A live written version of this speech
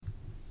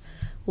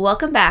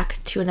Welcome back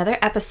to another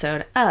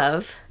episode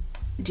of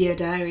Dear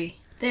Diary,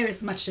 there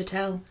is much to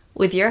tell.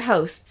 with your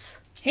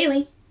hosts,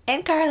 Haley.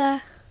 and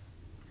Carla.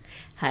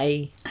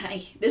 Hi.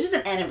 Hi. This is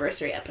an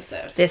anniversary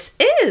episode. This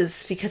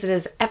is because it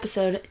is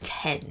episode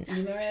 10.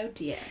 Numero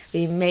 10.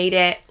 We made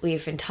it.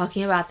 We've been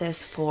talking about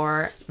this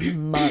for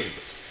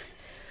months.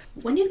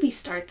 When did we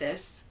start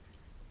this?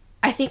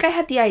 I think I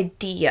had the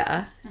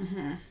idea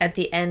at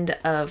the end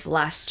of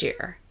last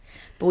year,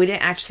 but we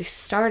didn't actually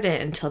start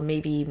it until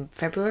maybe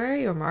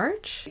February or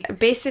March.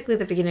 Basically,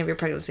 the beginning of your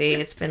pregnancy.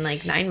 It's been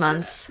like 9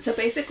 months. So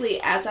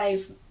basically, as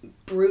I've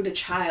brewed a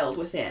child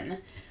within,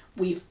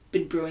 we've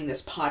been brewing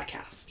this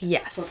podcast.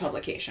 Yes. For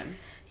publication.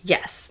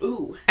 Yes.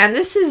 Ooh. And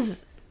this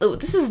is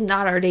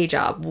not our day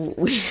job.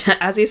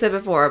 As you said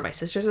before, my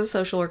sister's a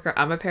social worker.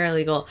 I'm a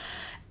paralegal.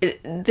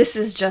 This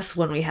is just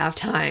when we have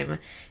time.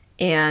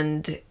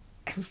 And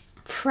I'm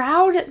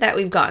proud that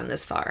we've gotten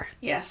this far.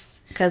 Yes.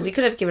 Because we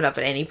could have given up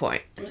at any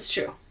point. It's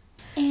true.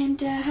 And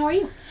how are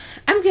you?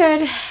 I'm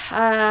good.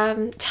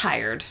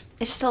 Tired.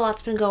 It's just a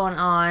lot's been going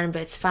on,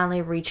 but it's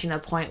finally reaching a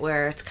point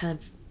where it's kind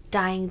of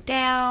dying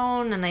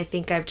down. And I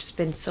think I've just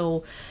been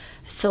so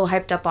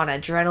hyped up on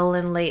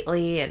adrenaline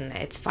lately. And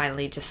it's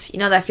finally just,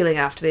 that feeling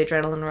after the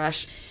adrenaline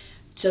rush.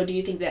 So do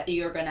you think that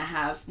you're going to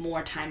have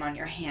more time on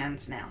your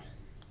hands now?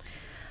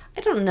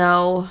 I don't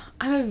know.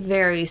 I'm a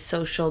very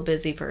social,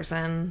 busy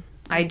person.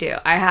 I do.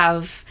 I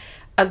have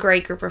a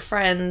great group of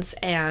friends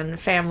and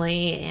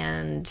family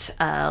and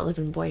a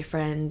living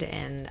boyfriend,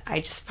 and I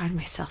just find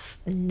myself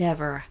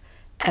never,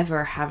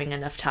 ever having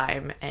enough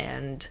time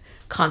and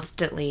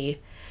constantly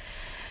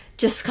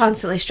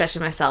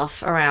stretching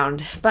myself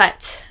around.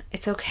 But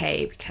it's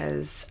okay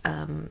because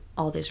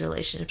all these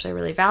relationships I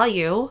really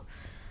value.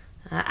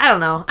 I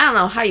don't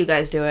know how you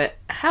guys do it,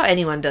 how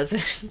anyone does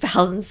it,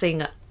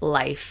 balancing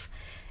life.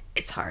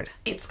 It's hard.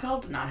 It's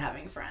called not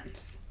having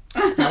friends.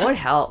 That would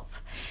help.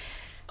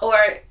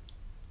 Or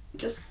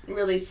just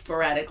really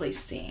sporadically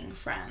seeing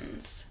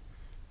friends.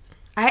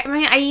 I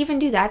mean, I even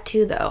do that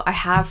too, though. I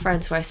have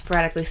friends who I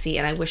sporadically see,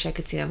 and I wish I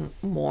could see them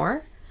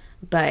more,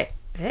 but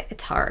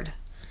it's hard.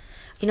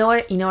 You know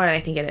what I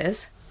think it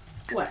is?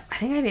 What? I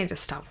think I need to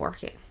stop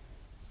working.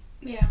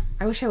 Yeah.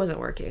 I wish I wasn't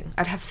working.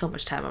 I'd have so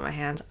much time on my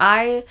hands.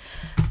 I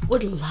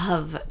would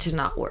love to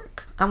not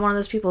work. I'm one of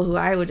those people who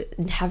I would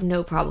have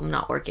no problem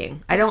not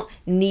working. I don't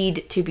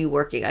need to be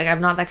working. Like, I'm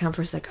not that kind of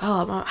person like,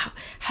 I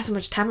have so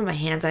much time on my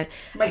hands.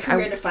 My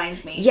career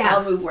defines me. Yeah.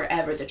 I'll move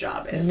wherever the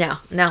job is.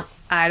 No.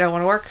 I don't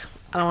want to work.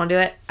 I don't want to do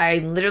it.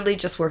 I'm literally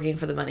just working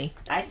for the money.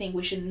 I think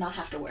we should not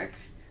have to work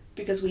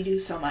because we do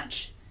so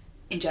much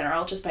in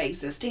general just by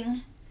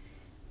existing.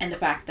 And the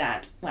fact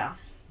that, well,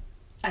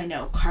 I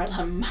know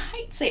Carla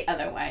might say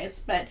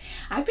otherwise, but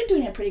I've been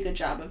doing a pretty good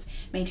job of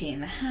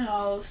maintaining the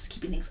house,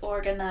 keeping things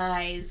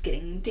organized,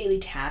 getting daily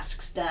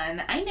tasks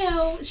done. I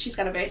know she's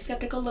got a very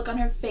skeptical look on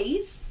her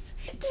face.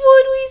 Would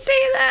we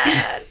say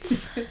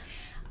that?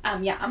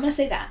 Yeah, I'm going to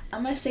say that.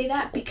 I'm going to say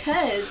that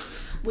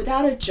because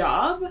without a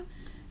job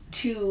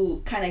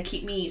to kind of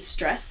keep me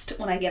stressed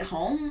when I get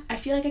home, I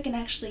feel like I can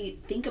actually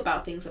think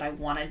about things that I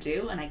want to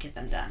do and I get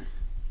them done.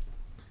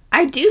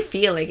 I do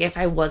feel like if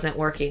I wasn't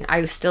working,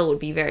 I still would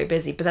be very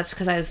busy, but that's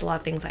because there's a lot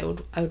of things I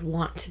would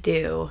want to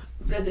do.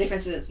 The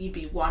difference is you'd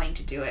be wanting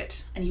to do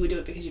it, and you would do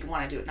it because you'd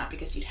want to do it, not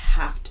because you'd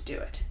have to do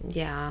it.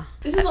 Yeah.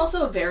 This is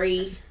also a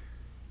very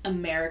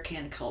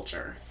American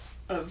culture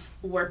of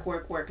work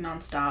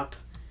nonstop,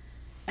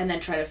 and then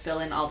try to fill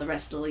in all the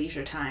rest of the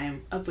leisure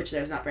time, of which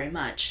there's not very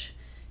much,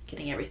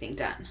 getting everything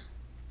done.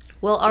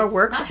 Well, our It's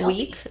work not healthy.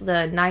 week,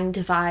 the 9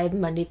 to 5,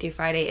 Monday through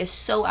Friday, is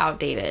so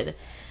outdated.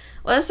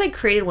 Well, it's like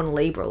created when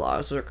labor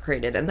laws were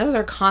created, and those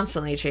are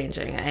constantly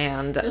changing.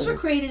 And Those were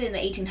created in the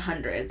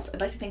 1800s.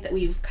 I'd like to think that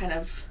we've kind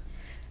of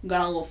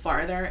gone a little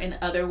farther in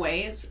other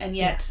ways, and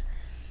yet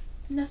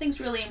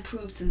nothing's really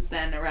improved since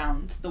then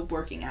around the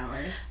working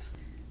hours.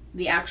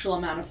 The actual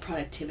amount of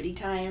productivity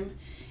time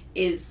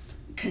is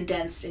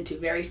condensed into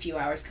very few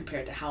hours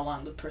compared to how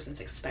long the person's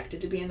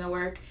expected to be in the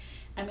work.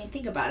 I mean,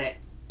 think about it.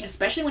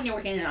 Especially when you're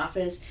working in an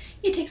office,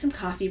 you take some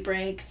coffee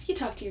breaks, you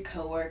talk to your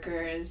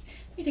coworkers,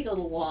 you take a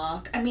little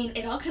walk. I mean,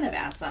 it all kind of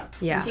adds up.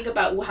 Yeah. You think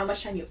about how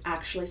much time you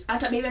actually...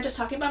 maybe I'm just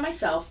talking about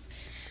myself.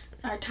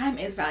 Our time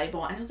is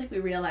valuable. I don't think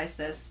we realize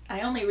this.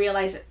 I only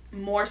realize it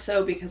more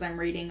so because I'm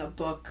reading a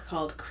book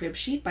called Crib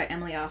Sheet by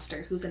Emily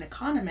Oster, who's an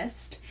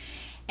economist.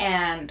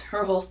 And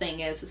her whole thing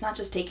is, it's not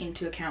just taking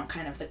into account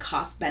kind of the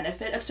cost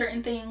benefit of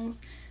certain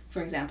things.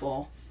 For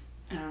example,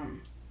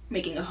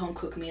 making a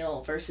home-cooked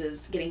meal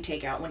versus getting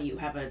takeout when you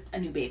have a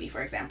new baby,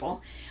 for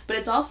example. But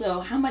it's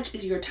also, how much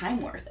is your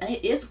time worth? And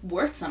it is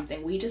worth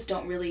something. We just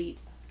don't really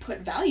put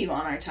value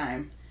on our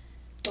time.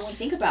 But when we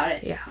think about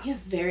it, we have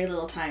very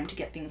little time to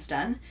get things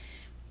done.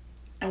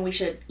 And we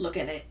should look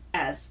at it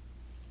as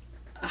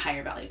a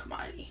higher value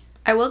commodity.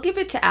 I will give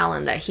it to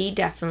Alan that he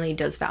definitely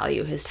does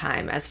value his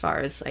time as far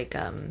as like,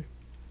 I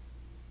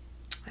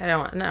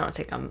don't want to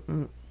say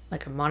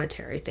like a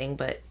monetary thing,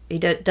 but he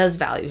does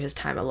value his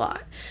time a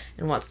lot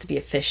and wants to be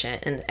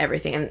efficient and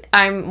everything. And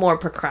I'm more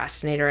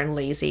procrastinator and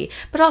lazy,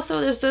 but also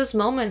there's those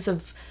moments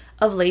of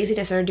of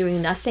laziness or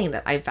doing nothing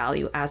that I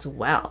value as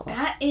well.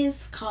 That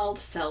is called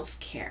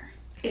self-care.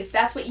 If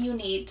that's what you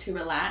need to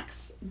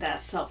relax,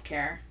 that's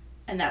self-care,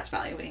 and that's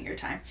valuing your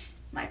time,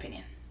 in my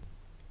opinion.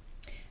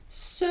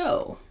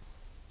 So,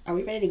 are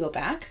we ready to go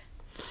back?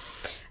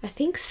 I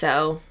think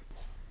so.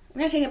 We're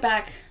going to take it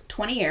back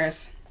 20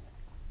 years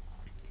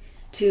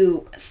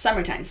to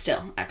summertime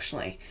still,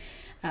 actually.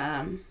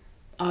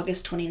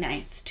 August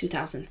 29th,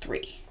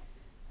 2003.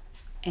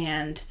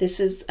 And this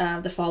is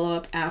the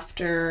follow-up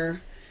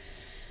after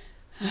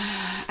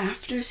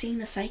seeing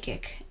the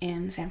psychic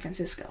in San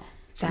Francisco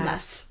from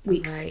last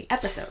week's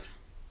episode.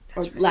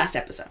 Last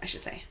episode, I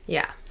should say.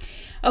 Yeah.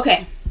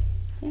 Okay.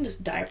 We'll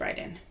just dive right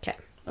in.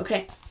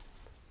 Okay.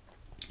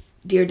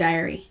 Dear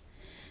Diary,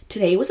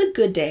 today was a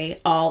good day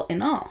all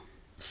in all.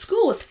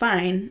 School was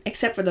fine,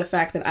 except for the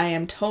fact that I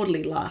am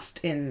totally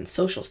lost in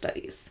social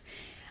studies.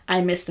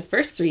 I missed the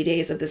first 3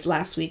 days of this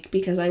last week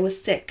because I was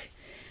sick.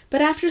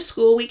 But after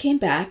school we came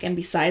back, and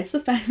besides the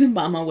fact that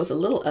Mama was a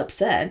little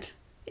upset,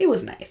 it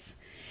was nice.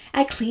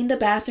 I cleaned the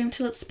bathroom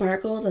till it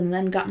sparkled and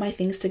then got my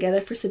things together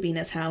for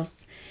Sabina's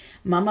house.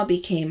 Mama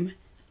became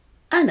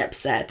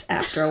unupset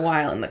after a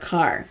while in the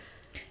car.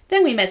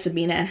 Then we met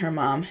Sabina and her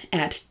mom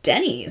at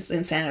Denny's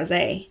in San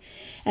Jose.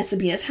 At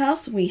Sabina's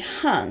house, we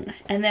hung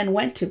and then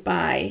went to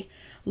buy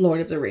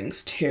Lord of the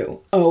Rings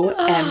 2.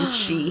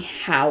 OMG,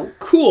 how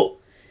cool!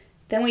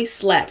 Then we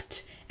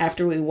slept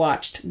after we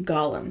watched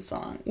Gollum's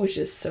song, which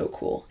is so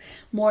cool.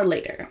 More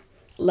later.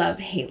 Love,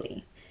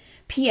 Haley.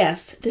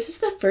 P.S. This is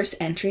the first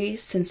entry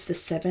since the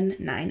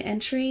 7-9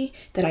 entry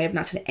that I have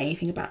not said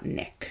anything about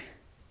Nick.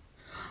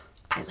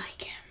 I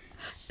like him.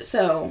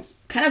 So,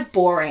 kind of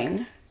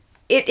boring.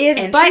 It is,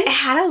 entry? But it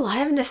had a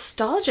lot of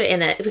nostalgia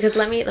in it. Because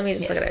let me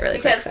just look at it really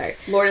quick. Sorry.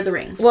 Lord of the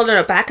Rings. Well,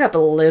 no, back up a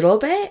little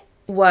bit.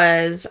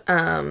 Was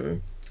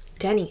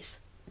Denny's.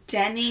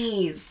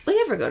 Denny's. We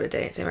never go to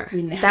Denny's anymore.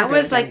 We never that go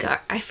was to like Denny's.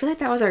 I feel like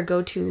that was our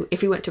go-to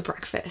if we went to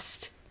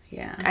breakfast.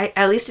 Yeah.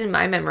 At least in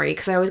my memory,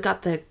 because I always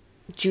got the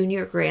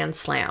Junior Grand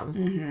Slam.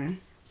 Mm-hmm.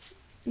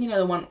 You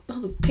know,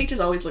 the pictures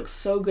always look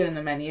so good in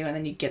the menu, and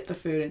then you get the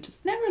food, and it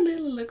just never really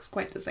looks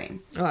quite the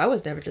same. Oh, I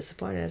was never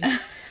disappointed.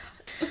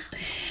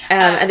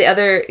 And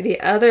the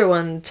other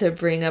one to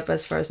bring up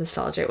as far as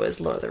nostalgia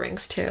was Lord of the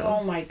Rings too.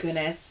 Oh my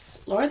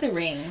goodness. Lord of the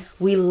Rings.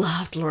 We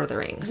loved Lord of the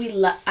Rings.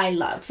 I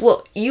love.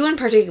 Well, you in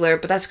particular,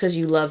 but that's because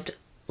you loved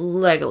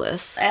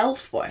Legolas.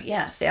 Elf Boy,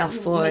 yes. The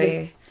Elf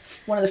Boy.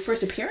 One of the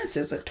first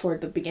appearances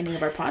toward the beginning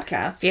of our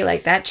podcast. I feel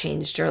like that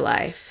changed your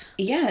life.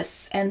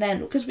 Yes, and then,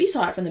 because we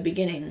saw it from the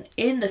beginning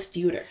in the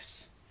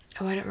theaters.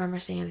 Oh, I don't remember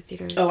seeing it in the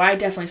theaters. Oh, I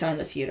definitely saw it in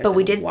the theaters. But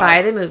we did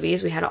buy the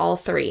movies. We had all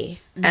three.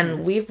 Mm-hmm.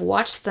 And we've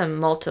watched them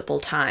multiple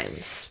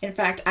times. In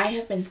fact, I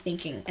have been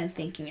thinking.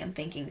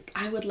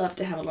 I would love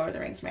to have a Lord of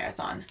the Rings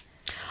marathon.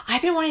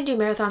 I've been wanting to do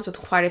marathons with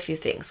quite a few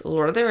things.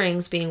 Lord of the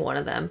Rings being one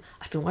of them.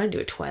 I've been wanting to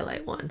do a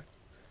Twilight one.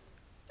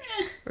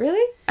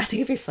 Really? I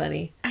think it'd be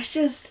funny.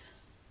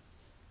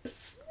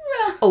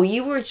 Oh,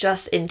 you were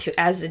just into it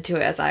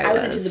as I was. I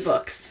was into the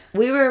books.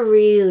 We were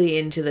really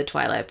into the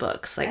Twilight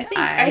books. Like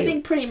I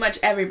think pretty much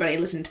everybody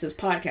listening to this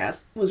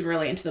podcast was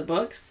really into the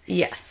books.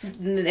 Yes.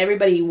 And then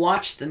everybody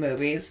watched the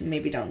movies,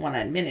 maybe don't want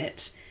to admit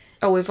it.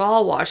 Oh, we've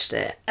all watched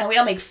it. And we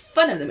all make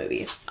fun of the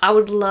movies. I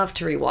would love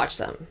to rewatch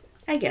them.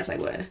 I guess I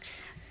would.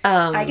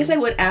 I guess I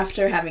would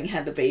after having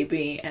had the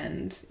baby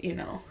and,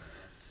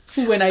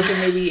 when I can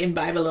maybe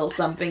imbibe a little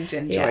something to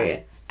enjoy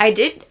it. I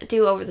did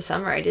do over the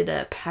summer. I did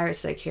a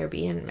Pirates of the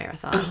Caribbean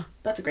marathon. Oh,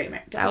 that's a great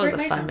marathon. That was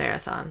a fun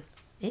marathon.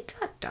 It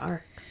got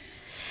dark.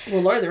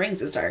 Well, Lord of the Rings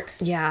is dark.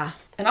 Yeah.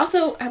 And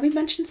also, have we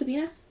mentioned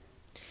Sabina?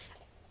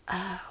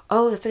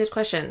 Oh, that's a good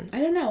question. I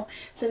don't know.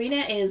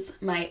 Sabina is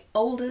my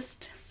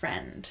oldest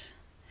friend.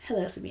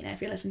 Hello, Sabina,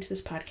 if you're listening to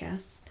this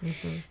podcast.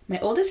 Mm-hmm. My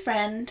oldest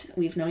friend.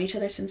 We've known each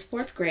other since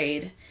 4th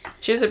grade.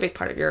 She was a big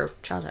part of your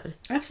childhood.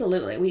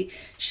 Absolutely. We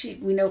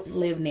don't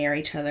live near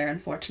each other,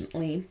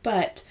 unfortunately,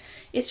 but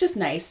it's just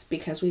nice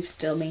because we've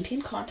still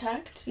maintained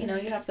contact. You know,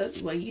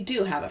 you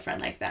do have a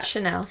friend like that.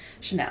 Chanel.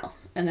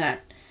 And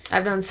that.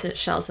 I've known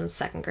Chanel since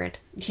 2nd grade.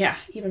 Yeah,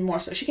 even more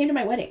so. She came to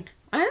my wedding.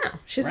 I don't know.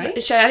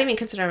 Right? I don't even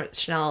consider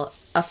Chanel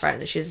a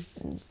friend. She's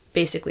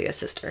basically a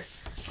sister.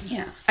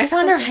 Yeah. I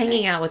found her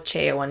hanging out with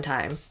Chea one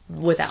time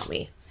without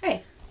me.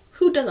 Hey,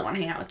 who doesn't want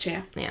to hang out with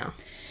Chea? Yeah.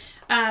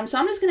 So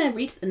I'm just going to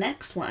read the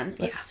next one.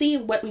 Let's see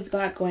what we've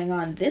got going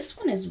on. This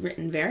one is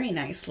written very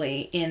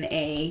nicely in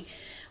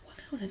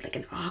like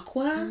an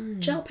aqua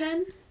gel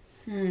pen.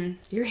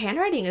 Your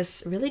handwriting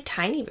is really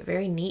tiny but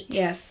very neat.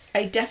 Yes.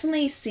 I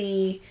definitely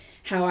see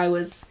how I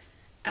was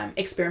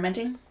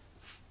experimenting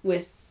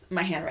with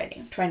my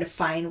handwriting, trying to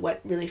find what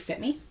really fit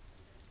me.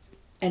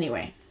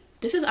 Anyway,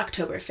 this is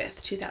October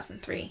 5th,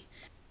 2003.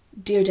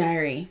 Dear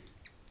Diary,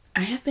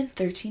 I have been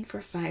 13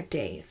 for 5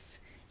 days.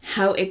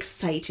 How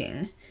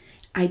exciting.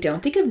 I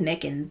don't think of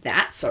Nick in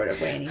that sort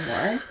of way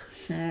anymore.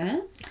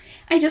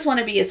 I just want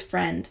to be his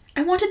friend.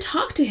 I want to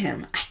talk to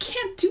him. I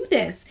can't do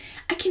this.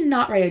 I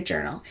cannot write a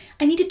journal.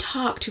 I need to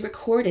talk, to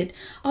record it.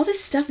 All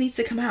this stuff needs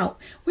to come out.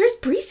 Where's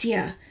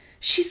Bricia?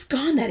 She's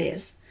gone, that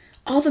is.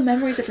 All the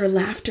memories of her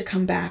laughter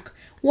come back.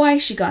 Why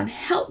is she gone?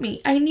 Help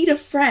me. I need a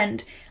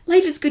friend.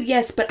 Life is good,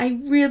 yes, but I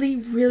really,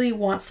 really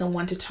want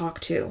someone to talk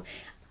to.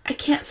 I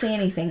can't say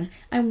anything.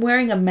 I'm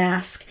wearing a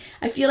mask.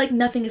 I feel like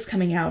nothing is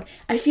coming out.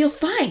 I feel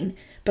fine,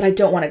 but I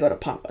don't want to go to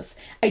Papa's.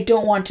 I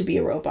don't want to be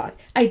a robot.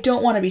 I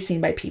don't want to be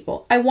seen by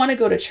people. I want to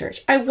go to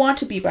church. I want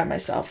to be by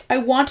myself. I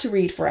want to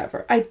read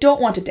forever. I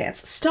don't want to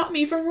dance. Stop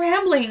me from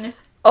rambling.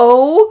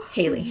 Oh.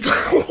 Haley.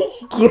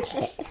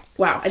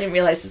 Wow, I didn't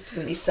realize this was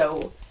going to be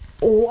so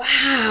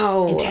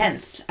wow.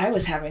 intense. I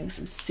was having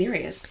some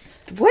serious...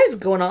 What is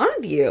going on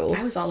with you?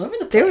 I was all over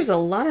the place. There was a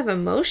lot of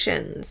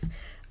emotions.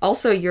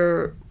 Also,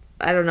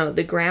 I don't know,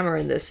 the grammar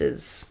in this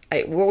is...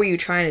 what were you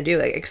trying to do?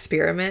 Like,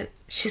 experiment?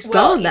 She's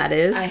gone, that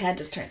is. I had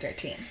just turned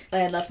 13. I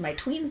had left my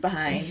tweens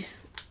behind.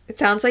 It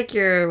sounds like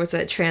you're, what's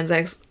that,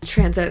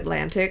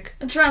 transatlantic?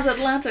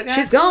 Transatlantic.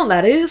 She's gone,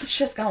 that is.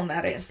 She's gone,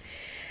 that is.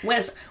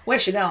 Where's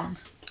she gone?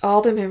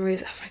 All the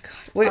memories. Oh my god.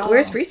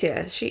 Where's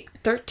Bricia? Is she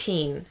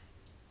 13?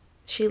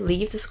 She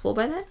leave the school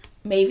by then?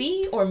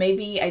 Maybe, or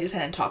maybe I just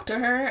hadn't talked to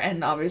her,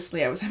 and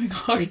obviously I was having a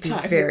hard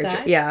time with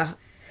that. Yeah.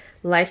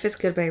 Life is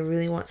good, but I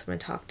really want someone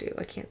to talk to.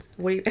 I can't.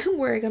 What are you? I'm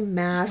wearing a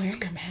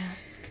mask.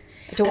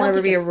 I don't want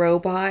to be a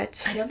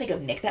robot. I don't think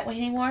of Nick that way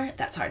anymore.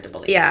 That's hard to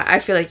believe. Yeah, I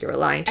feel like you were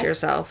lying to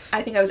yourself.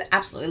 I think I was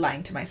absolutely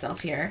lying to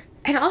myself here.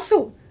 And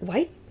also,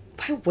 why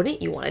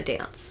wouldn't you want to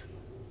dance?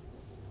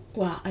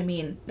 Well, I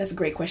mean, that's a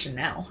great question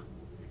now.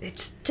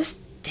 It's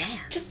just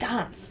dance. Just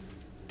dance.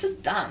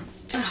 Just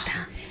dance. Just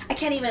dance. I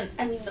can't even,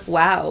 I mean...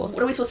 Wow.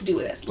 What are we supposed to do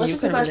with this? Let's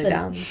just move on to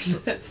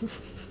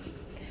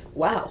the...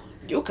 Wow,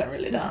 you can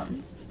really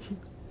dance.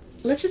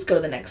 Let's just go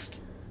to the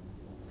next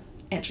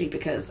entry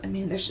because, I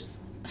mean, there's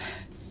just...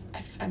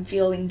 I'm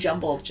feeling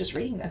jumbled just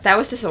reading this. That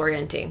was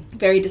disorienting.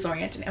 Very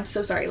disorienting. I'm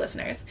so sorry,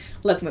 listeners.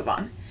 Let's move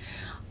on.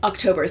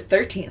 October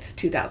 13th,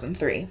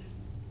 2003.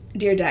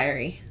 Dear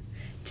Diary,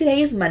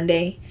 today is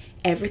Monday.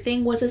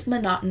 Everything was as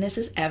monotonous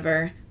as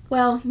ever.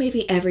 Well,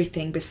 maybe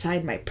everything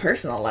beside my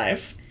personal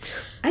life.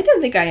 I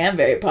don't think I am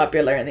very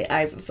popular in the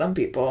eyes of some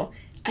people.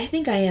 I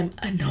think I am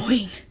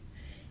annoying.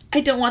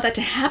 I don't want that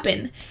to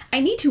happen. I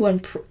need to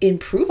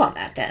improve on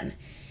that then.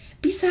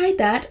 Beside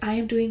that, I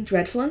am doing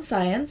dreadful in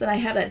science, and I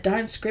have that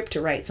darn script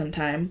to write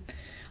sometime.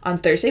 On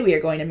Thursday, we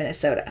are going to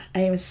Minnesota.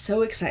 I am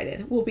so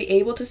excited. We'll be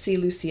able to see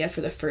Lucia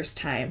for the first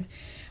time.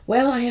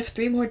 Well, I have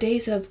 3 more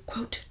days of,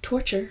 quote,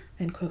 torture,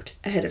 end quote,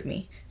 ahead of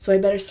me, so I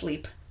better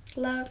sleep.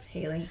 Love,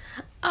 Haley.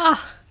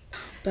 Ah.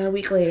 About a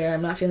week later,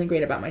 I'm not feeling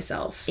great about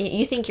myself.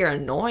 You think you're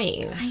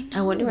annoying. I know.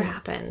 I wonder what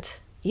happened.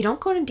 You don't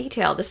go into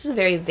detail. This is a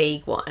very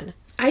vague one.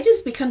 I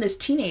just become this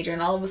teenager,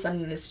 and all of a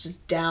sudden it's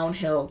just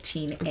downhill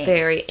teen angst.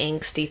 Very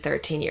angsty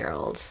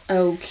 13-year-old.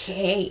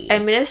 Okay.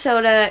 And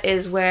Minnesota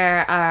is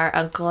where our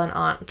uncle and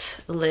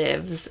aunt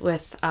lives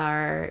with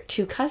our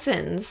 2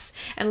 cousins.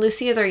 And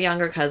Lucy is our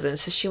younger cousin,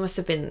 so she must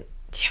have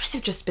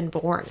just been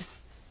born.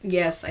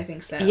 Yes, I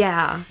think so.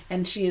 Yeah.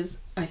 And she is,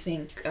 I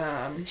think...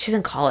 she's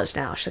in college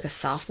now. She's like a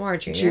sophomore or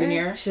junior.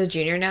 Junior. She's a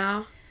junior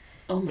now.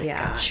 Oh my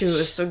gosh. She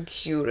was so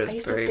cute as I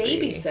used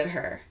baby. to babysit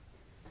her.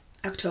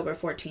 October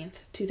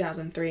 14th,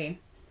 2003.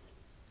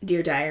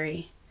 Dear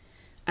Diary,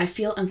 I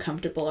feel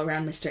uncomfortable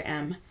around Mr.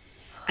 M.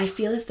 I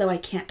feel as though I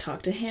can't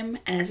talk to him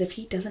and as if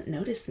he doesn't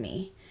notice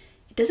me.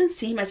 It doesn't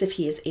seem as if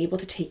he is able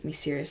to take me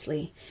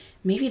seriously.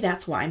 Maybe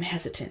that's why I'm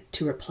hesitant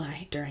to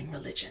reply during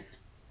religion.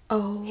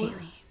 Oh, Haley.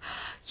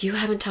 You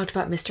haven't talked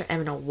about Mr.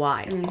 M in a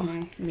while.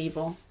 Mm-hmm.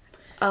 Evil.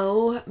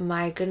 Oh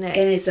my goodness.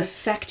 And it's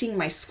affecting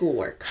my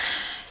schoolwork.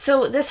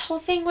 So this whole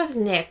thing with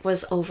Nick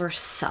was over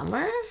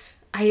summer?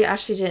 I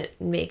actually didn't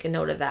make a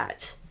note of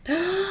that.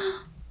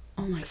 Oh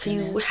my goodness. So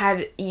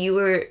you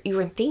were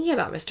thinking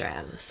about Mr.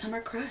 M. Summer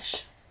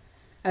crush.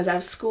 I was out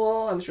of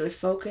school. I was really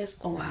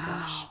focused. Oh my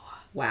gosh.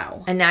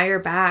 Wow. And now you're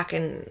back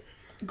and...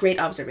 Great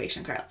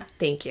observation, Carla.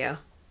 Thank you.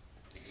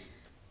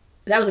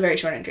 That was a very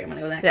short entry. I'm going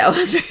to go next. That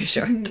was very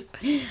short.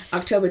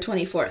 October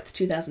 24th,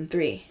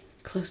 2003.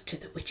 Close to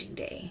the witching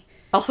day.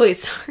 Oh, wait,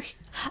 sorry.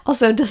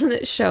 Also, doesn't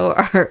it show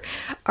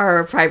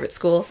our private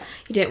school?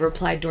 You didn't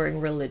reply during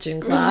religion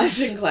class.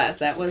 Religion class.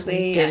 That was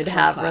We did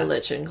have class.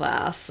 Religion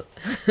class.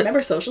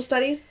 Remember social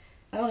studies?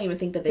 I don't even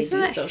think that they do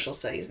that, social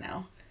studies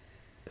now.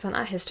 Is that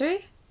not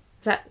history?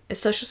 Is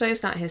social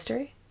studies not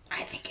history?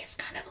 I think it's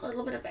kind of a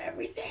little bit of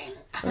everything.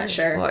 I'm not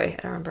sure. Boy,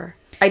 I don't remember.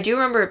 I do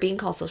remember it being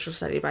called social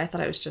study, but I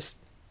thought it was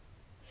just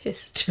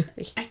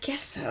history. I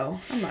guess so.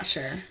 I'm not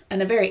sure.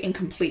 And a very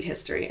incomplete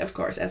history, of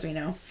course, as we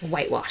know.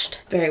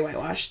 Whitewashed. Very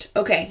whitewashed.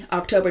 Okay,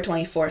 October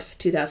 24th,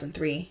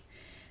 2003.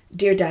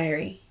 Dear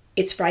Diary,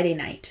 it's Friday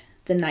night,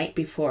 the night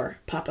before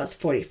Papa's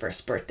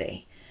 41st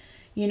birthday.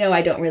 You know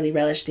I don't really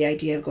relish the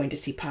idea of going to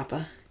see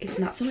Papa. It's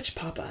not so much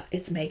Papa,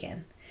 it's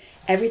Megan.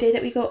 Every day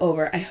that we go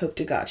over, I hope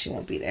to God she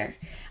won't be there.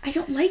 I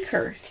don't like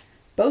her.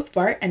 Both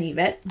Bart and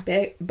Yvette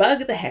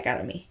bug the heck out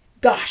of me.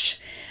 Gosh,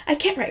 I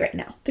can't write right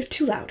now. They're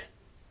too loud.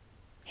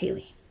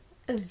 Haley.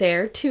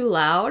 They're too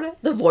loud?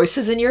 The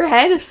voices in your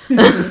head?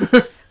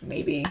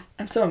 Maybe.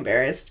 I'm so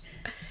embarrassed.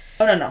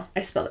 Oh, no.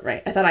 I spelled it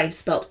right. I thought I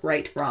spelled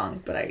right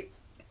wrong, but I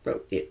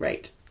wrote it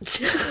right.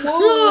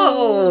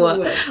 Whoa!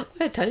 What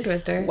a tongue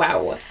twister.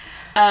 Wow.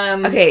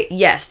 Okay,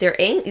 yes,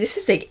 this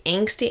is like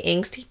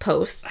angsty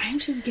posts. I'm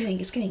just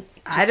getting.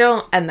 I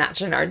don't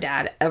imagine our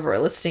dad ever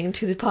listening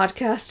to the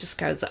podcast just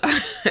because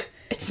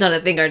it's not a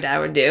thing our dad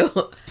would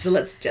do. So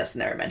let's just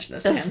never mention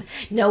this to him.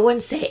 No one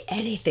say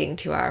anything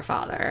to our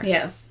father.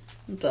 Yes.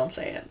 Don't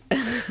say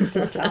it.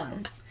 Don't tell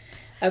him.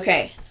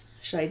 Okay.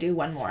 Should I do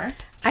one more?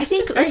 I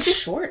think it's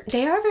just short.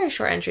 They are very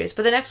short entries,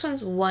 but the next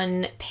one's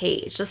 1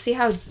 page. Let's see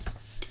how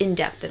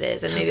in-depth it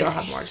is, and maybe I'll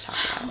have more to talk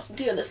about.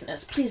 Dear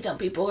listeners, please don't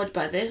be bored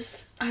by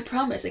this. I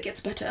promise it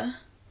gets better.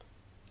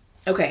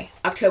 Okay,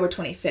 October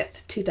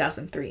 25th,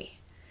 2003.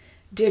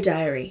 Dear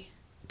Diary,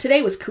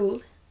 today was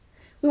cool.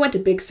 We went to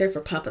Big Sur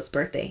for Papa's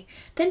birthday,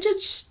 then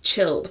just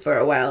chilled for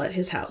a while at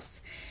his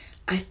house.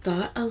 I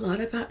thought a lot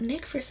about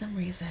Nick for some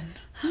reason.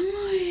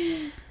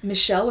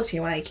 Michelle was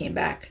here when I came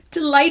back.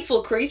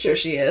 Delightful creature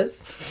she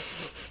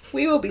is.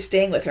 We will be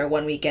staying with her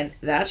one weekend.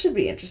 That should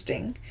be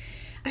interesting.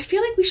 I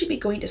feel like we should be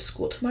going to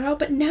school tomorrow,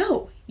 but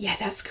no. Yeah,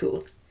 that's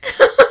cool.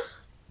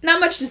 Not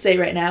much to say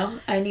right now.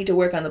 I need to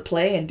work on the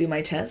play and do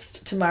my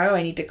test. Tomorrow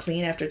I need to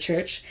clean after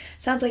church.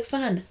 Sounds like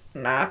fun.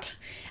 Not.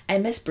 I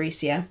miss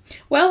Bricia.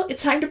 Well,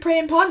 it's time to pray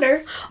and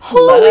ponder.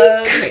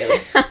 Holy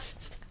crap.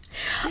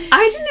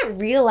 I didn't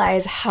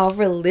realize how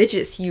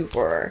religious you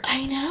were.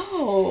 I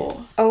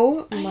know.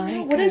 Oh my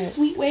God. What a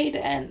sweet way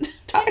to end.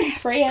 Time to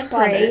pray and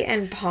ponder. Pray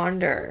and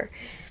ponder.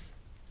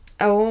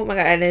 Oh my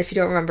God. And if you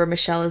don't remember,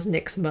 Michelle is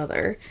Nick's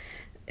mother.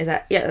 Is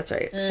that? Yeah, that's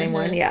right. Mm-hmm. Same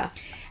one. Yeah.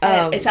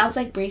 It sounds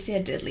like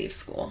Bricia did leave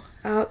school.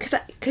 Oh,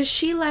 because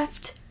she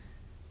left.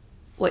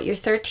 What, you're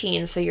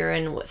 13, so you're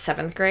in, what,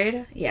 7th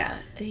grade? Yeah.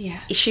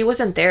 She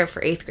wasn't there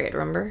for 8th grade,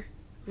 remember?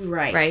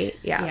 Right.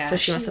 Yeah, so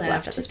she must have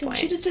left at this point.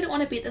 She just didn't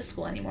want to be at this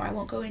school anymore. I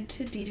won't go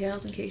into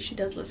details in case she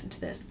does listen to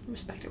this.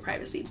 Respect her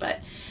privacy. But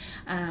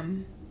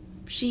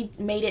she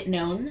made it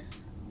known,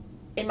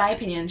 in my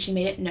opinion, she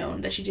made it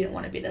known that she didn't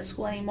want to be at that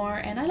school anymore.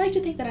 And I like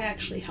to think that I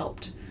actually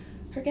helped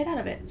her get out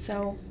of it.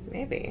 So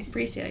maybe.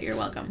 Bricia, you're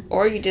welcome.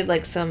 Or you did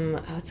like some,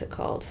 what's it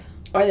called?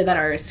 Or that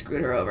I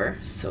screwed her over.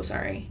 So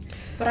sorry.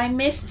 But I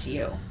missed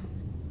you.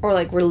 Or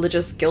like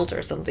religious guilt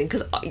or something,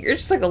 because you're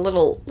just like a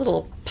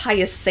little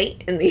pious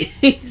saint in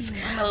these.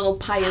 I'm a little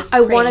pious.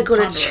 I want to go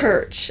to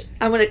church.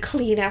 I want to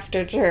clean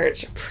after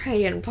church,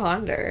 pray and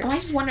ponder. Am I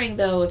just wondering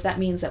though if that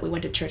means that we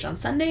went to church on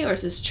Sunday, or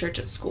is this church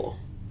at school?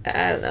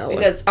 I don't know,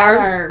 because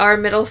our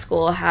middle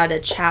school had a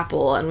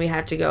chapel and we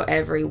had to go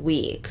every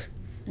week.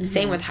 Mm-hmm.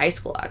 Same with high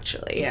school,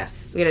 actually.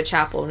 Yes, we had a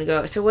chapel and we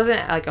go. So it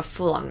wasn't like a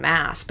full on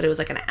mass, but it was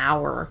like an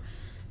hour.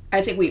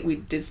 I think we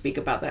did speak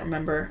about that.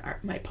 Remember,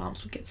 my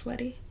palms would get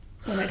sweaty.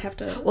 When I'd have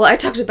to... Well, I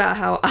talked about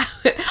how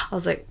I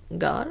was like,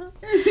 God?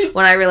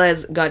 When I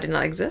realized God did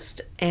not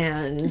exist,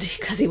 and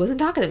because he wasn't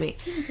talking to me.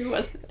 He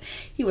was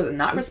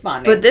not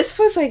responding. But this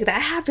was like,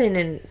 that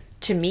happened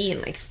to me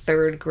in like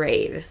 3rd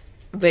grade.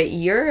 But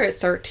you're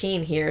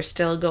 13 here,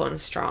 still going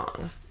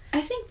strong.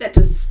 I think that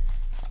just,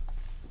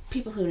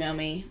 people who know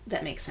me,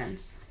 that makes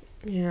sense.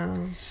 Yeah.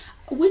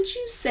 Would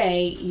you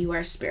say you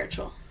are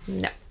spiritual?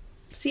 No.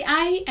 See,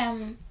 I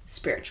am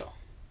spiritual.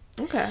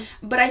 Okay.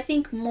 But I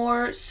think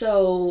more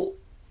so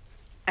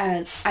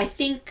as, I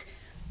think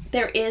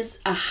there is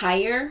a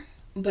higher,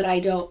 but I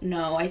don't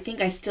know. I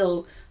think I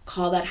still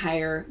call that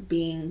higher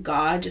being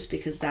God just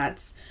because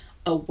that's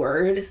a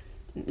word.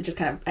 It just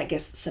kind of, I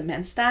guess,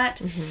 cements that.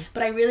 Mm-hmm.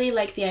 But I really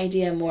like the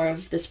idea more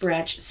of the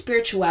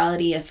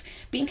spirituality of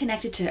being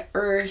connected to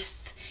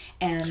earth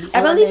and the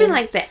I believe in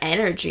like the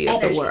energy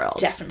of the world.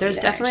 Definitely. There's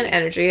definitely an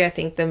energy. I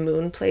think the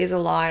moon plays a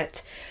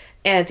lot.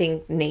 And I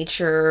think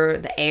nature,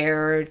 the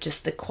air,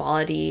 just the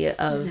quality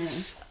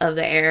of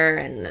the air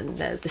and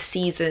the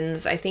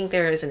seasons. I think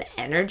there is an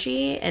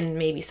energy, and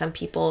maybe some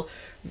people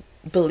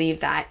believe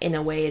that in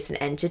a way is an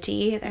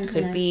entity that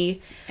could be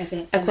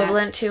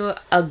equivalent to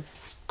a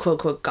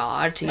quote-unquote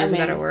God, to use a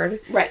better word.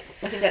 Right.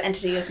 I think that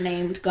entity is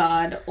named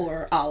God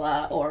or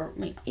Allah or...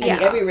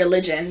 every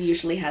religion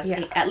usually has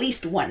at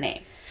least one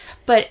name.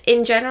 But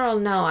in general,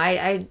 no.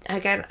 I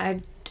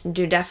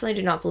definitely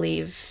do not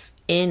believe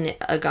in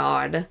a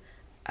God.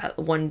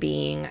 One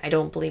being. I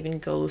don't believe in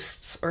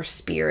ghosts or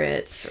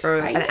spirits or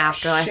an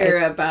afterlife.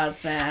 Sure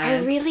about that?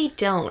 I really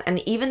don't. And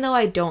even though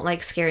I don't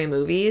like scary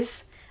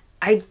movies,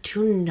 I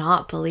do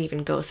not believe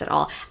in ghosts at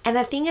all. And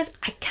the thing is,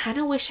 I kind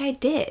of wish I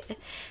did,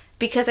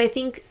 because I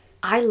think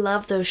I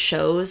love those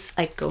shows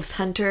like Ghost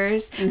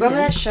Hunters. Mm-hmm. Remember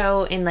that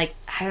show in like,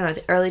 I don't know,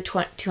 the early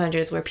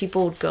 200s where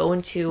people would go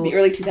into... The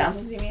early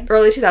 2000s, you mean?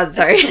 Early 2000s,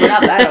 sorry. We're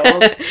not that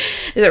old.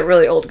 These are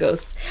really old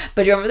ghosts.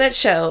 But you remember that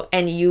show,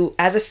 and you,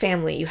 as a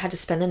family, you had to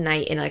spend the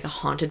night in like a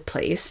haunted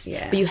place.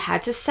 Yeah. But you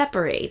had to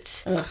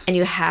separate. Ugh. And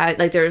you had,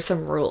 like, there were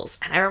some rules.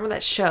 And I remember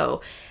that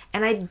show,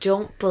 and I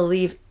don't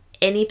believe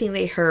anything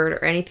they heard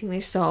or anything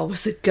they saw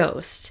was a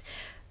ghost.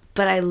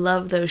 But I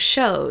love those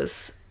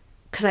shows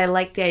because I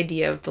like the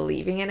idea of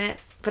believing in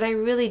it, but I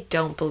really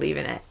don't believe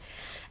in it.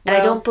 And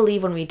I don't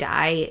believe when we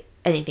die,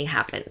 anything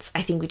happens.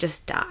 I think we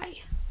just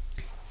die.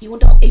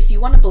 If you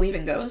want to believe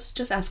in ghosts,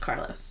 just ask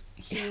Carlos.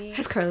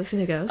 Has Carlos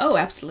seen a ghost? Oh,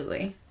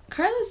 absolutely.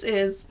 Carlos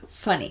is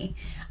funny.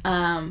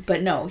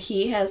 But no,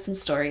 he has some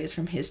stories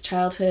from his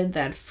childhood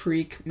that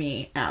freak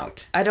me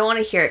out. I don't want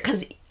to hear it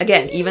because,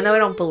 again, even though I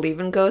don't believe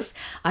in ghosts,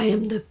 I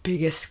am the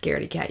biggest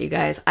scaredy cat, you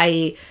guys.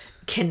 I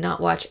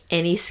cannot watch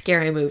any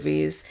scary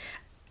movies.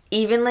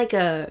 Even like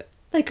a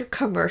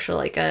commercial,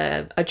 like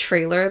a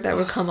trailer that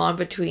would come on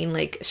between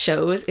like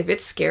shows. If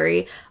it's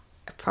scary,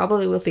 I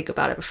probably will think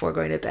about it before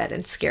going to bed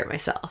and scare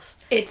myself.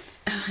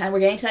 And we're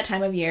getting to that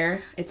time of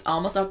year. It's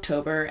almost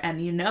October,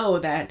 and you know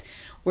that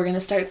we're going to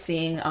start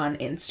seeing on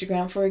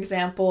Instagram, for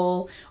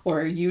example,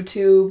 or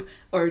YouTube,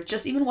 or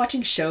just even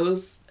watching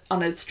shows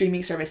on a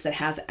streaming service that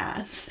has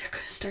ads. They're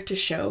going to start to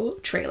show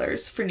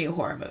trailers for new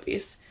horror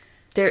movies.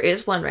 There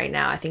is one right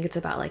now. I think it's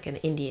about like an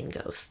Indian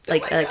ghost, Oh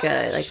my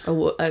gosh.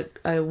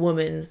 a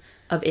woman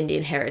of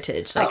Indian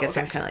heritage. Like it's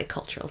some kind of like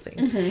cultural thing.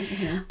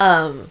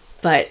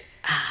 But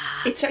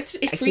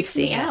It freaks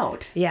me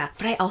out. Yeah,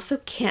 but I also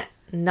can't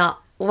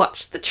not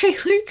watch the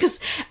trailer because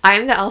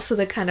I'm also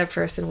the kind of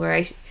person where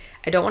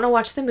I don't want to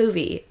watch the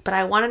movie, but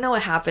I want to know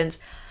what happens.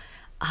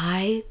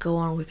 I go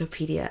on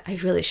Wikipedia. I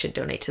really should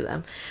donate to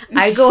them.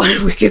 I go on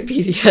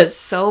Wikipedia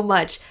so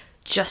much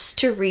just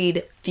to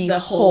read the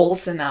whole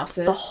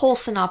synopsis. The whole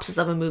synopsis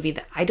of a movie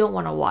that I don't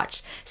want to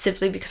watch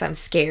simply because I'm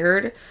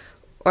scared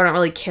or don't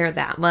really care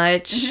that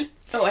much.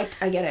 Mm-hmm. Oh,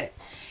 I get it.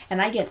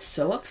 And I get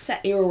so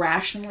upset,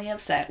 irrationally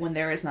upset, when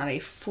there is not a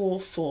full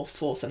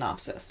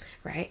synopsis.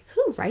 Right?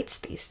 Who writes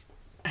these?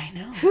 I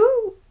know.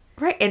 Who?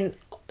 Right. And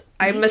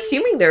I'm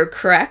assuming they're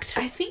correct.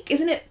 I think,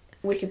 isn't it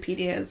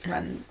Wikipedia is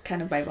run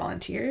kind of by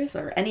volunteers,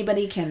 or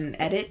anybody can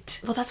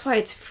edit? Well, that's why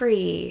it's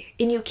free.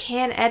 And you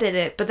can edit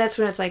it, but that's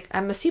when it's like,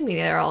 I'm assuming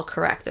they're all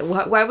correct.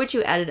 Why would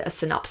you edit a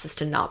synopsis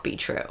to not be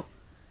true?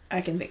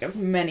 I can think of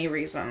many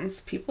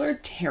reasons. People are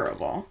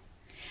terrible.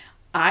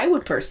 I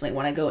would personally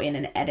want to go in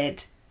and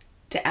edit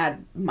to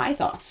add my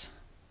thoughts.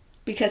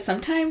 Because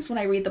sometimes when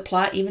I read the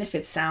plot, even if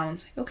it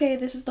sounds, okay,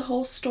 this is the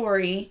whole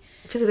story.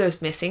 Because there's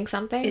missing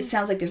something? It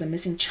sounds like there's a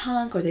missing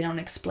chunk, or they don't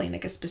explain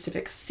like a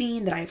specific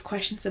scene that I have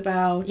questions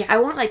about. Yeah, I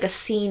want like a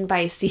scene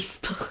by scene,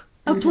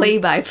 a play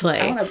by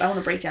play. I want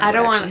to break down. I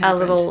don't want a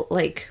little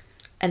like,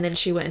 and then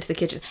she went into the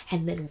kitchen,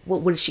 and then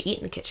what did she eat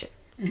in the kitchen?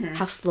 Mm-hmm.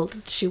 How slow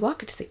did she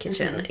walk into the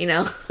kitchen? Mm-hmm. You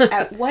know?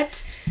 At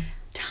what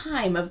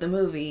time of the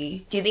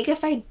movie? Do you think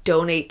if I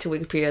donate to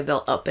Wikipedia,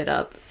 they'll up it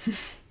up?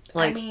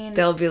 Like, I mean,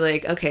 they'll be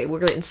like, okay, we're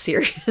getting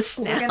serious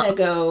now. We're going to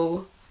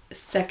go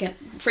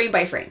frame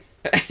by frame.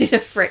 I need a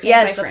frame.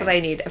 Yes, that's what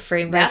I need. A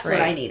frame by frame. That's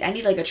what I need. I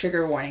need like a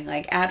trigger warning.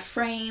 Like, at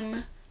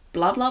frame,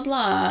 blah, blah,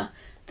 blah,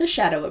 the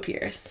shadow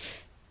appears.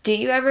 Do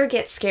you ever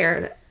get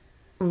scared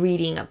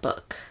reading a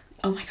book?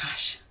 Oh my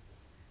gosh.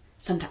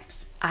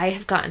 Sometimes. I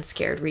have gotten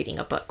scared reading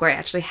a book where I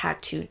actually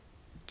had to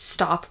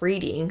stop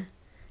reading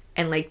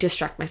and like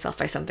distract myself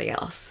by something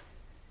else.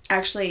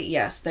 Actually,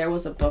 yes, there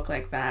was a book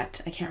like that.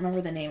 I can't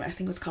remember the name. I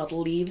think it was called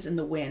Leaves in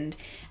the Wind.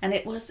 And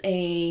it was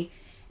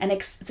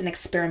it's an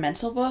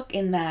experimental book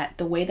in that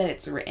the way that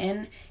it's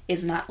written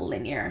is not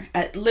linear.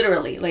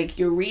 Literally, like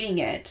you're reading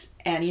it,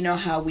 and you know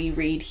how we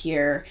read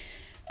here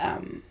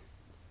from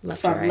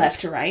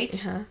left to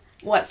right? Uh-huh.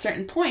 Well, at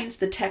certain points,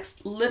 the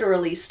text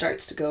literally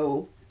starts to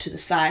go to the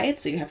side,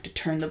 so you have to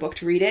turn the book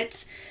to read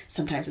it.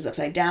 Sometimes it's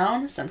upside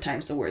down,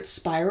 sometimes the words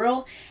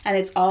spiral, and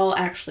it's all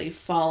actually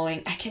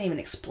following. I can't even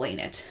explain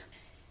it.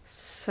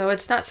 So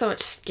it's not so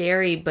much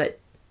scary, but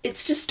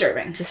it's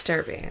disturbing.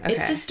 Okay.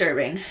 It's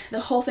disturbing.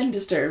 The whole thing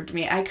disturbed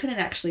me. I couldn't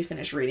actually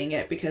finish reading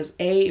it because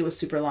A, it was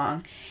super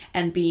long,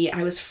 and B,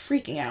 I was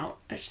freaking out.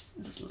 It's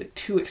just like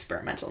too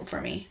experimental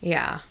for me.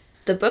 Yeah.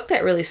 The book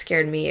that really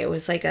scared me, it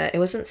was like I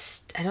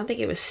don't think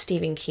it was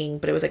Stephen King,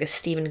 but it was like a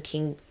Stephen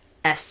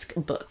King-esque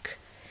book.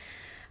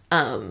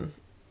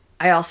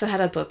 I also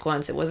had a book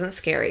once. It wasn't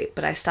scary,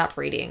 but I stopped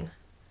reading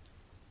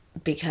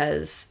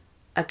because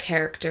a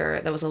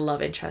character that was a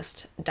love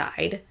interest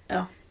died.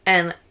 Oh.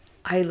 And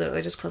I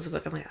literally just closed the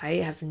book. I'm like, I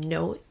have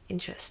no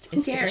interest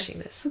in finishing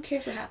this. Who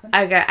cares what happens?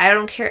 I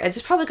don't care. It's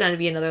just probably going to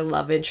be another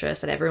love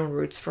interest that everyone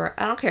roots for.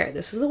 I don't care.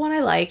 This is the one I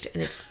liked,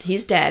 and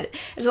he's dead.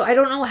 And so I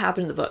don't know what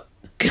happened to the book.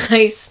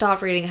 I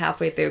stopped reading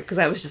halfway through because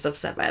I was just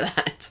upset by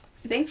that.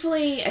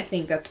 Thankfully, I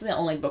think that's the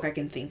only book I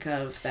can think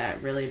of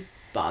that really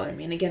bothered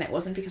me. And again, it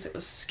wasn't because it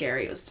was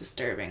scary. It was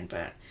disturbing,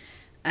 but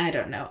I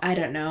don't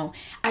know.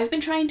 I've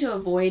been trying to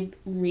avoid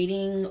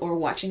reading or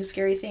watching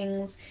scary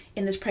things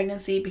in this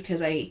pregnancy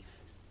because I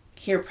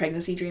hear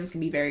pregnancy dreams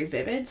can be very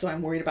vivid. So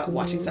I'm worried about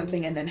watching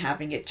something and then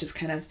having it just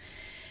kind of...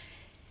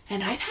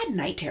 And I've had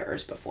night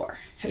terrors before.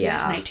 Have you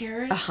had night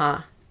terrors?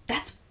 Uh-huh.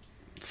 That's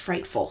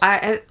frightful.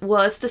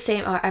 Well, it's the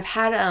same. I've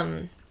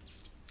had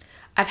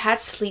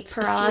sleep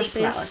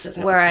paralysis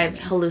where I've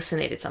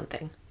hallucinated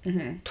something.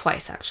 Mm-hmm.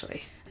 Twice,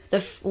 actually.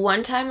 The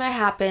one time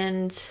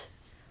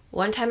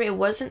it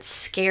wasn't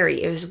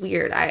scary. It was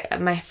weird.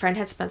 My friend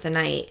had spent the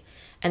night,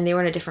 and they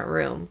were in a different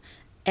room,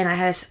 and I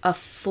had a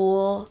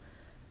full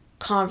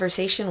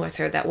conversation with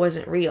her that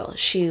wasn't real.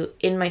 She,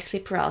 in my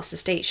sleep paralysis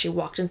state, she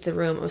walked into the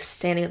room. I was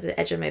standing at the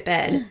edge of my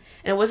bed, and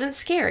it wasn't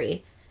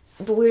scary,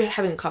 but we were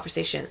having a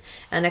conversation.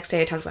 And the next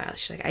day, I talked about it.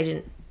 She's like, I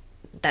didn't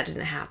that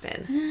didn't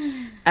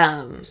happen.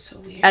 So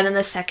weird. And then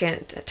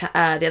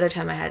the other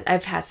time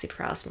I've had sleep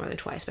paralysis more than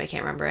twice, but I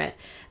can't remember it.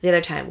 The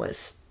other time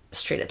was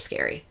straight up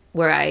scary,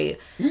 where I...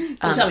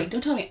 Don't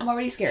tell me. I'm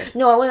already scared.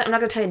 No, I'm not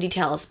going to tell you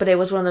details, but it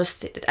was one of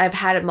those... I've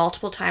had it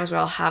multiple times where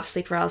I'll have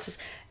sleep paralysis,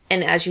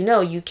 and as you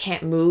know, you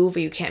can't move or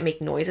you can't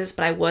make noises,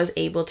 but I was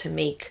able to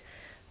make,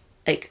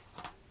 like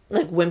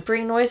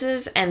whimpering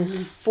noises, and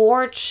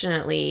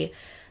fortunately...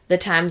 The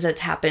times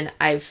that's happened,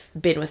 I've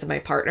been with my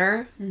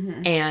partner,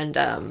 and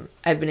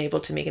I've been able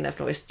to make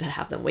enough noise to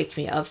have them wake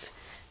me up,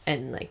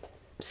 and like,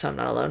 so I'm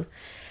not alone.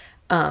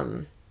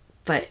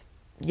 But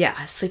yeah,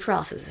 sleep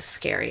paralysis is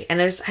scary, and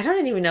I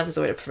don't even know if there's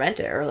a way to prevent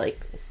it or like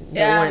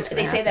know when it's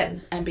gonna happen. Say that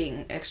I'm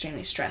being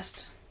extremely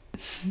stressed.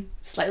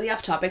 Slightly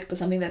off topic, but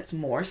something that's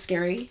more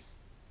scarier.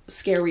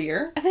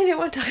 I didn't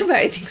want to talk about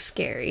anything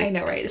scary. I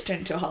know, right? It's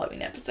turned into a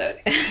Halloween episode.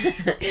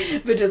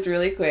 But just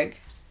really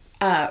quick.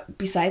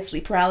 Besides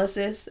sleep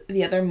paralysis,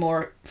 the other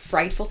more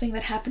frightful thing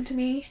that happened to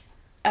me,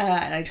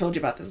 and I told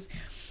you about this,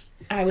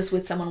 I was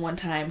with someone one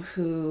time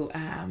who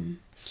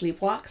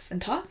sleepwalks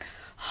and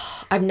talks.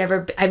 I've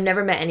never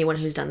met anyone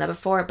who's done that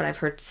before, but I've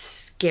heard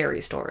scary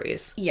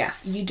stories. Yeah,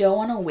 you don't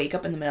want to wake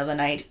up in the middle of the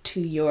night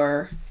to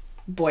your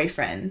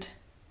boyfriend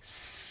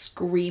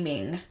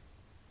screaming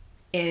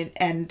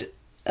and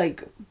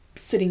like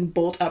sitting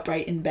bolt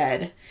upright in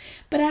bed,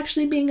 but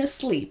actually being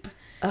asleep.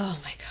 Oh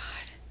my god.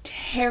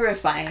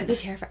 Terrifying. I'd be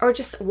terrified. Or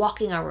just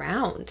walking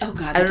around. Oh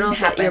god, I don't know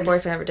if your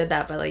boyfriend ever did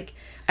that, but like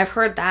I've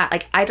heard that.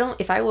 Like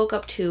if I woke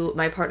up to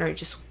my partner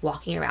just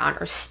walking around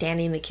or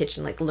standing in the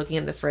kitchen like looking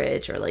in the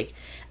fridge, or like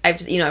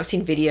I've seen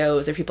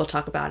videos or people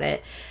talk about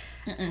it.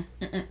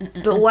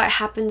 But what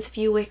happens if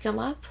you wake them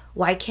up?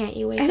 Why can't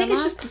you wake them up? I think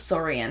it's just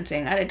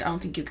disorienting. I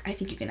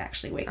think you can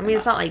actually wake them up. I mean,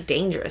 it's not like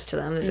dangerous to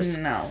them. They're just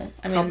no.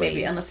 I mean,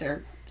 maybe unless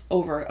they're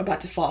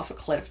about to fall off a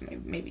cliff,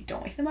 maybe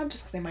don't wake them up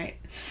just because they might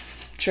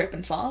trip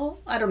and fall.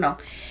 I don't know,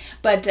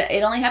 but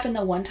it only happened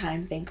the one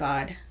time, thank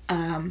god.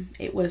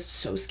 It was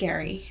so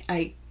scary.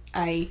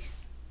 I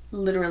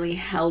literally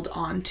held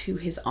on to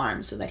his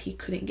arm so that he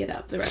couldn't get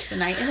up the rest of the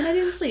night, and then I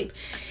didn't sleep,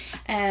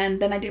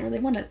 and then I didn't really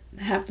want to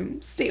have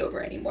him stay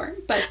over anymore,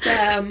 but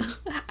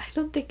I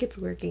don't think it's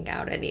working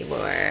out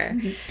anymore.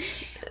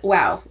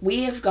 Wow,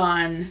 we have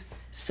gone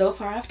so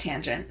far off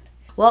tangent.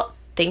 Well,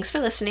 thanks for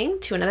listening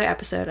to another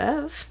episode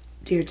of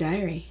Dear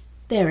Diary.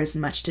 There is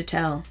much to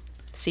tell.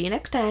 See you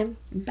next time.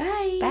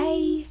 Bye.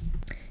 Bye.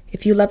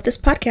 If you love this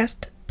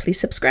podcast, please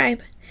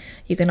subscribe.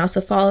 You can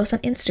also follow us on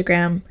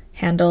Instagram,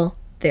 handle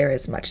There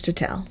Is Much to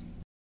Tell.